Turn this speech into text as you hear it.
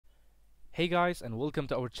Hey guys, and welcome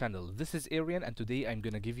to our channel. This is Arian, and today I'm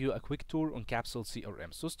gonna give you a quick tour on Capsule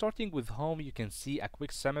CRM. So starting with home, you can see a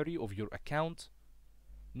quick summary of your account.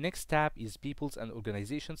 Next tab is peoples and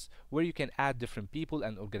organizations, where you can add different people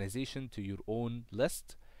and organization to your own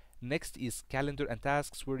list. Next is calendar and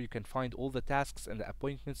tasks, where you can find all the tasks and the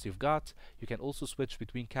appointments you've got. You can also switch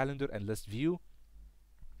between calendar and list view.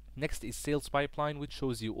 Next is sales pipeline, which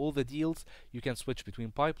shows you all the deals. You can switch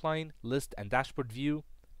between pipeline, list, and dashboard view.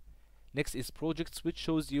 Next is projects, which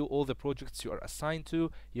shows you all the projects you are assigned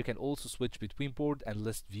to. You can also switch between board and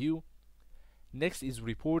list view. Next is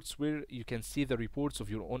reports, where you can see the reports of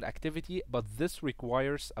your own activity, but this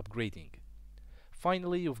requires upgrading.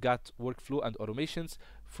 Finally, you've got workflow and automations,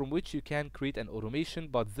 from which you can create an automation,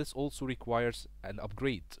 but this also requires an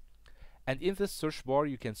upgrade. And in this search bar,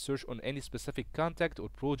 you can search on any specific contact or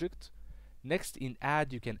project. Next, in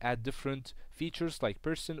add, you can add different features like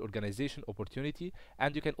person, organization, opportunity,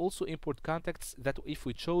 and you can also import contacts that if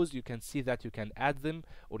we chose, you can see that you can add them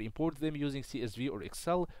or import them using CSV or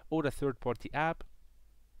Excel or a third-party app.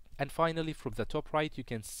 And finally, from the top right, you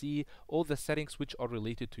can see all the settings which are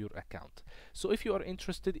related to your account. So if you are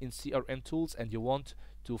interested in CRM tools and you want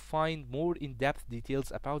to find more in-depth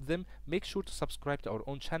details about them, make sure to subscribe to our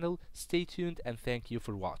own channel. Stay tuned, and thank you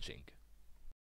for watching.